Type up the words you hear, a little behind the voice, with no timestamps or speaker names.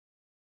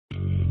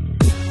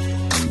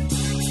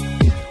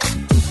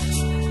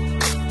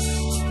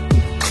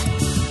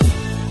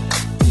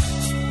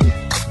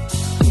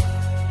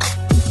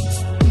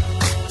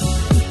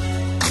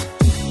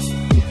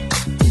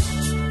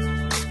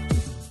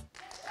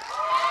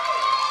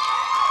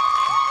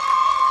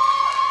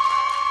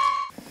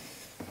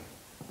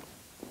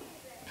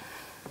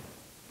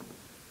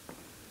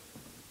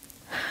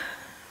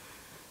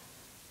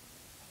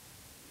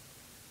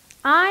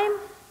I'm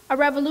a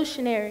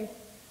revolutionary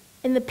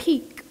in the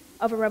peak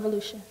of a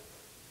revolution.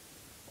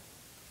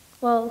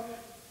 Well,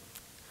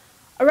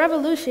 a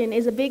revolution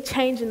is a big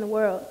change in the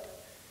world.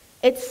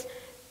 It's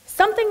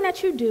something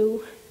that you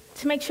do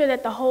to make sure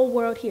that the whole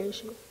world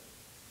hears you.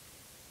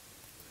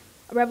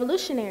 A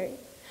revolutionary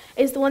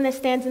is the one that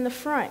stands in the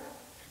front,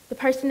 the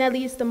person that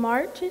leads the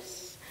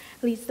marches,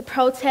 leads the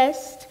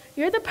protest.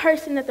 You're the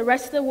person that the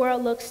rest of the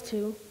world looks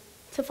to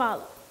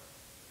follow.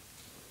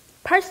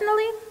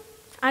 Personally,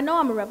 I know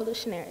I'm a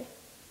revolutionary.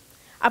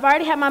 I've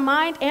already had my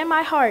mind and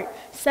my heart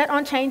set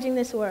on changing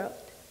this world.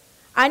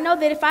 I know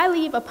that if I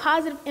leave a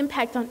positive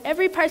impact on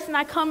every person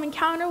I come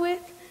encounter with,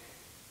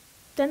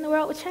 then the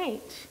world will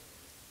change.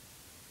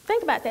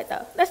 Think about that,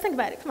 though. Let's think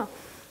about it. Come on.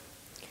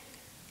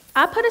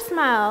 I put a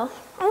smile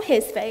on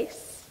his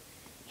face.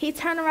 He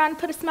turned around and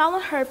put a smile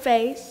on her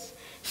face.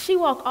 She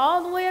walked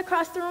all the way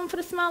across the room, put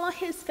a smile on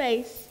his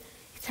face.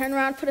 He turned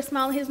around and put a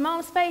smile on his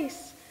mom's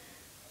face.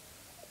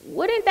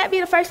 Wouldn't that be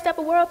the first step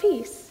of world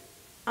peace?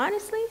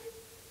 Honestly,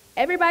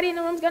 everybody in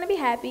the room is going to be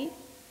happy.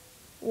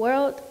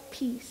 World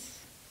peace.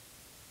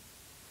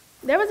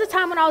 There was a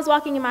time when I was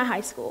walking in my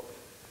high school.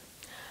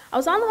 I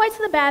was on the way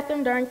to the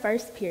bathroom during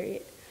first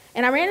period,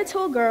 and I ran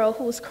into a girl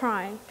who was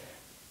crying.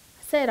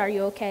 I said, "Are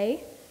you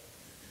okay?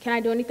 Can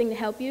I do anything to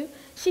help you?"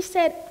 She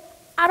said,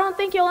 "I don't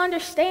think you'll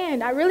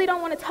understand. I really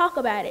don't want to talk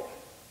about it."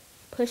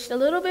 Pushed a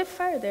little bit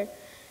further,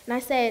 and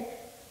I said,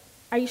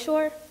 "Are you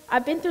sure?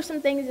 I've been through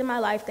some things in my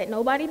life that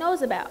nobody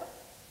knows about.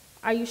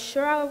 Are you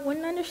sure I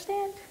wouldn't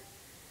understand?"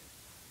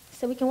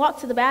 So we can walk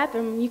to the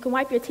bathroom, you can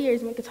wipe your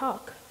tears, and we can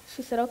talk.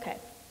 She said, "Okay."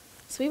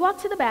 So we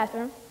walked to the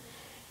bathroom,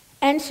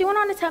 and she went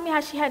on to tell me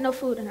how she had no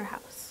food in her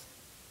house,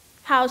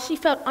 how she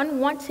felt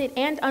unwanted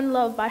and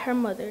unloved by her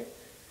mother.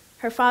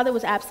 Her father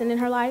was absent in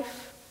her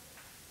life.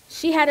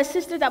 She had a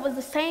sister that was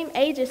the same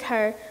age as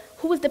her,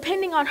 who was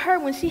depending on her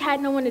when she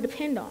had no one to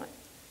depend on.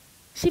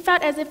 She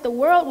felt as if the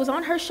world was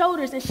on her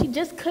shoulders and she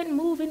just couldn't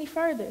move any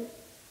further.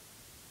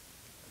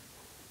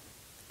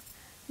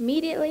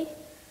 Immediately,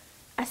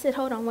 I said,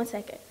 "Hold on one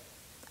second."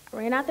 I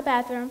ran out the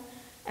bathroom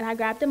and I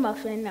grabbed a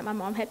muffin that my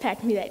mom had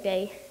packed me that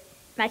day,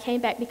 and I came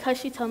back because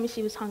she told me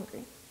she was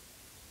hungry.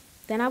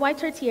 Then I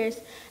wiped her tears,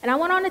 and I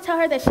went on to tell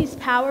her that she's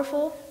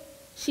powerful,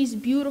 she's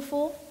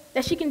beautiful,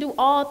 that she can do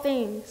all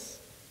things.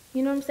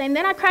 You know what I'm saying?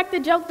 Then I cracked a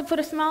joke to put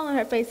a smile on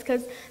her face,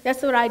 because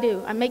that's what I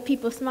do. I make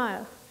people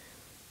smile.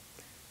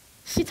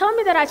 She told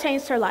me that I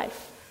changed her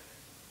life.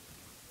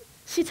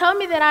 She told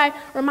me that I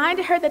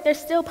reminded her that there's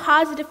still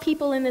positive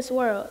people in this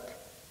world.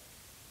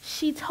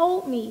 She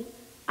told me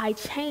I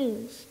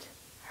changed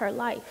her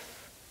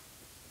life.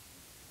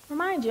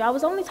 Remind you, I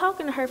was only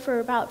talking to her for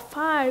about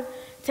 5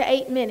 to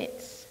 8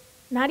 minutes,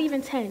 not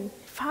even 10,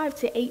 5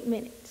 to 8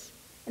 minutes,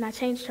 and I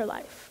changed her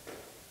life.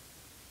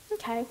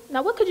 Okay,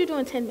 now what could you do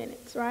in 10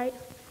 minutes, right?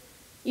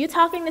 You're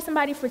talking to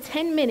somebody for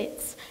 10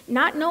 minutes,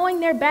 not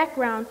knowing their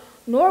background,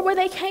 nor where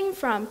they came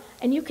from,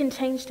 and you can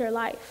change their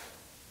life,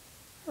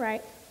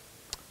 right?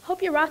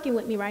 Hope you're rocking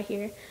with me right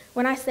here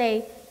when I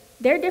say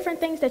there are different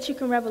things that you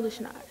can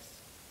revolutionize.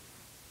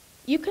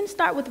 You can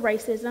start with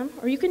racism,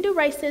 or you can do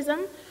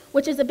racism,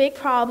 which is a big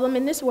problem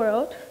in this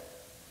world.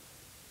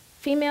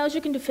 Females, you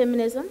can do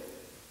feminism.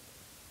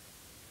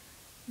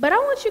 But I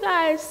want you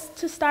guys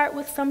to start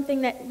with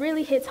something that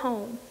really hits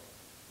home.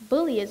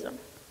 Bullyism.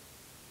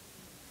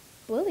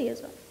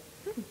 Bullyism.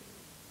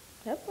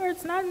 That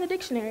word's not in the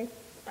dictionary.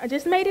 I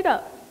just made it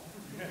up.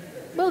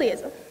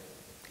 Bullyism.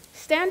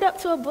 Stand up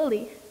to a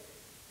bully.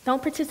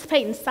 Don't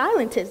participate in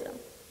silentism.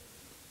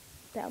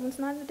 That one's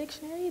not in the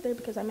dictionary either,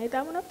 because I made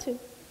that one up too.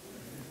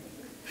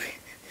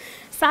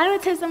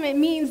 Silentism, it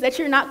means that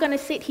you're not going to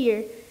sit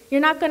here.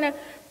 You're not going to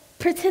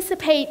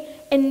participate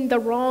in the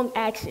wrong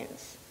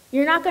actions.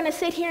 You're not going to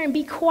sit here and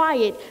be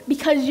quiet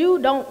because you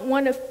don't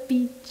want to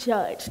be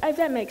judged. If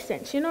that makes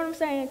sense, you know what I'm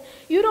saying?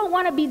 You don't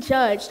want to be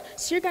judged,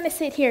 so you're going to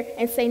sit here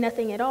and say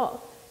nothing at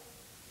all.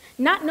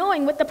 Not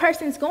knowing what the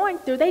person's going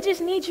through, they just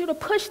need you to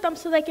push them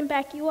so they can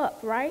back you up,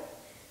 right?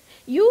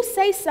 You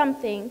say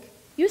something,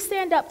 you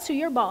stand up to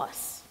your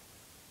boss,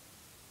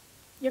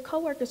 your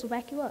coworkers will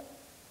back you up.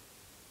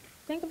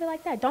 Think of it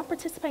like that. Don't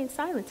participate in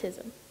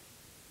silentism.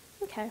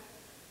 Okay.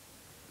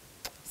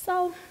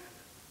 So,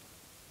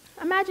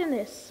 imagine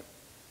this.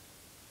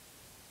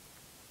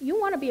 You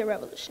want to be a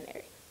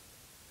revolutionary,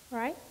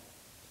 right?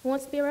 Who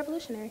wants to be a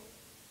revolutionary?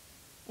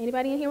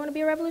 Anybody in here want to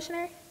be a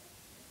revolutionary?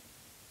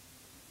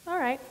 All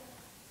right.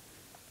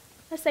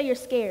 Let's say you're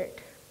scared.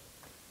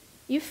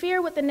 You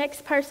fear what the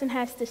next person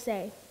has to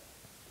say.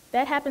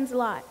 That happens a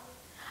lot.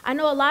 I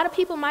know a lot of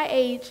people my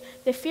age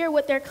that fear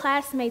what their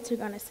classmates are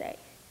going to say.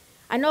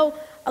 I know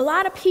a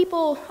lot of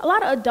people, a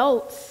lot of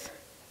adults,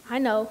 I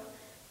know,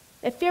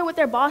 that fear what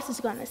their boss is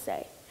going to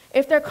say,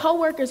 if their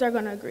coworkers are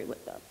going to agree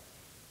with them.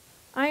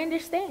 I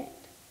understand.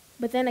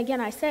 But then again,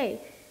 I say,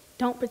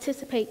 don't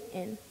participate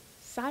in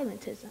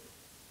silentism,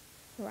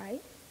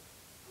 right?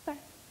 Okay,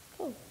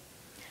 cool.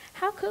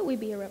 How could we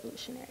be a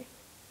revolutionary?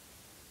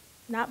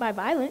 Not by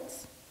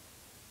violence,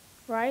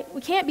 right? We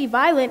can't be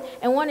violent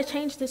and want to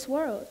change this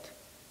world.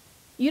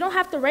 You don't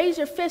have to raise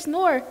your fist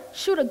nor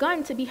shoot a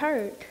gun to be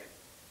heard.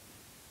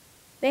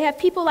 They have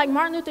people like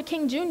Martin Luther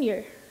King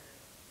Jr.,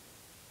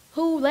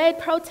 who led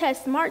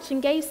protests, marched,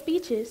 and gave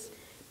speeches,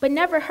 but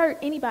never hurt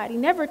anybody,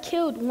 never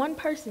killed one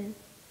person.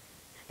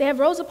 They have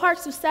Rosa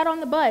Parks who sat on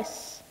the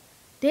bus,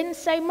 didn't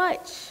say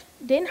much,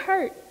 didn't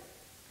hurt,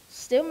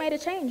 still made a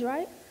change,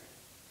 right?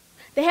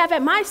 They have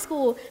at my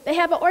school, they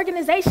have an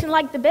organization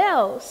like the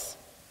Bells,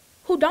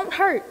 who don't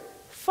hurt,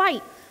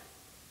 fight,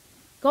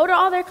 go to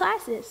all their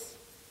classes,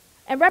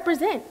 and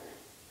represent,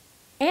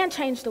 and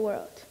change the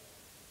world.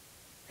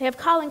 They have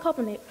Colin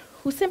Kaepernick,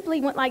 who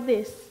simply went like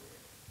this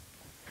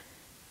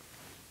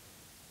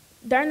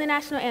during the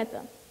national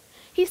anthem.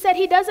 He said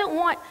he doesn't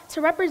want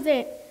to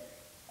represent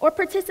or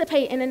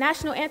participate in a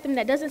national anthem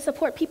that doesn't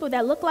support people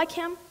that look like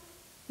him,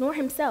 nor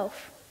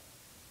himself.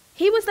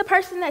 He was the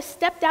person that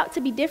stepped out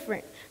to be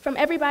different from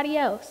everybody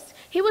else.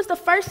 He was the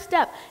first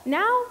step.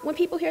 Now, when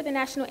people hear the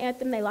national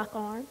anthem, they lock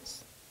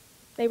arms,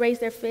 they raise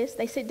their fists,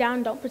 they sit down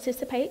and don't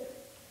participate.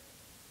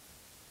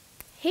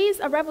 He's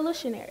a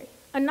revolutionary,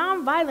 a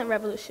nonviolent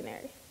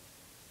revolutionary.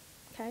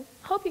 Okay?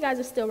 Hope you guys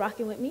are still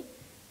rocking with me.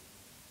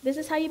 This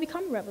is how you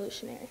become a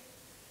revolutionary.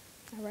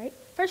 All right?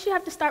 First, you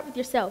have to start with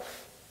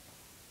yourself.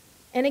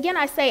 And again,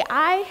 I say,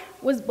 I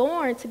was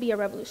born to be a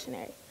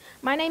revolutionary.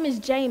 My name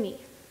is Jaime,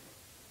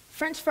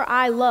 French for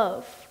I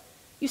love.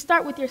 You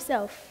start with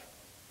yourself.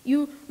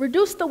 You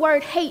reduce the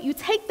word hate. You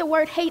take the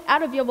word hate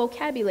out of your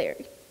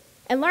vocabulary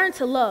and learn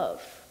to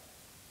love.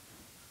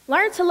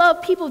 Learn to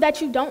love people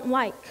that you don't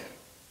like.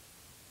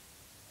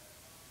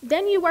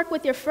 Then you work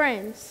with your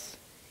friends,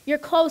 your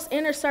close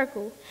inner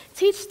circle.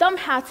 Teach them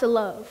how to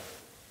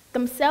love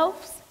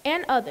themselves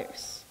and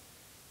others.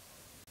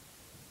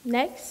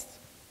 Next,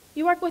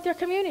 you work with your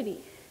community.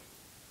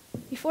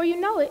 Before you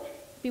know it,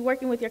 be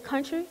working with your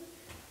country,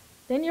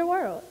 then your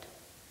world.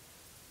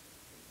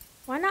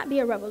 Why not be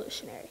a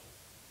revolutionary?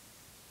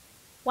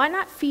 Why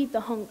not feed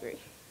the hungry?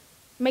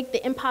 Make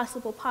the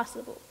impossible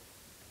possible?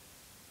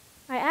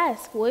 I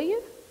ask, will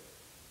you?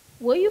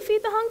 Will you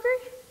feed the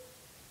hungry?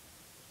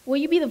 Will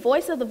you be the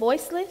voice of the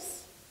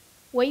voiceless?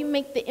 Will you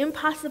make the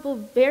impossible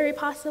very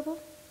possible?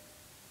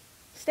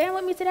 Stand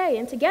with me today,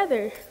 and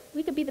together,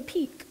 we could be the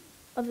peak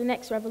of the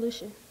next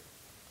revolution.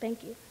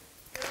 Thank you.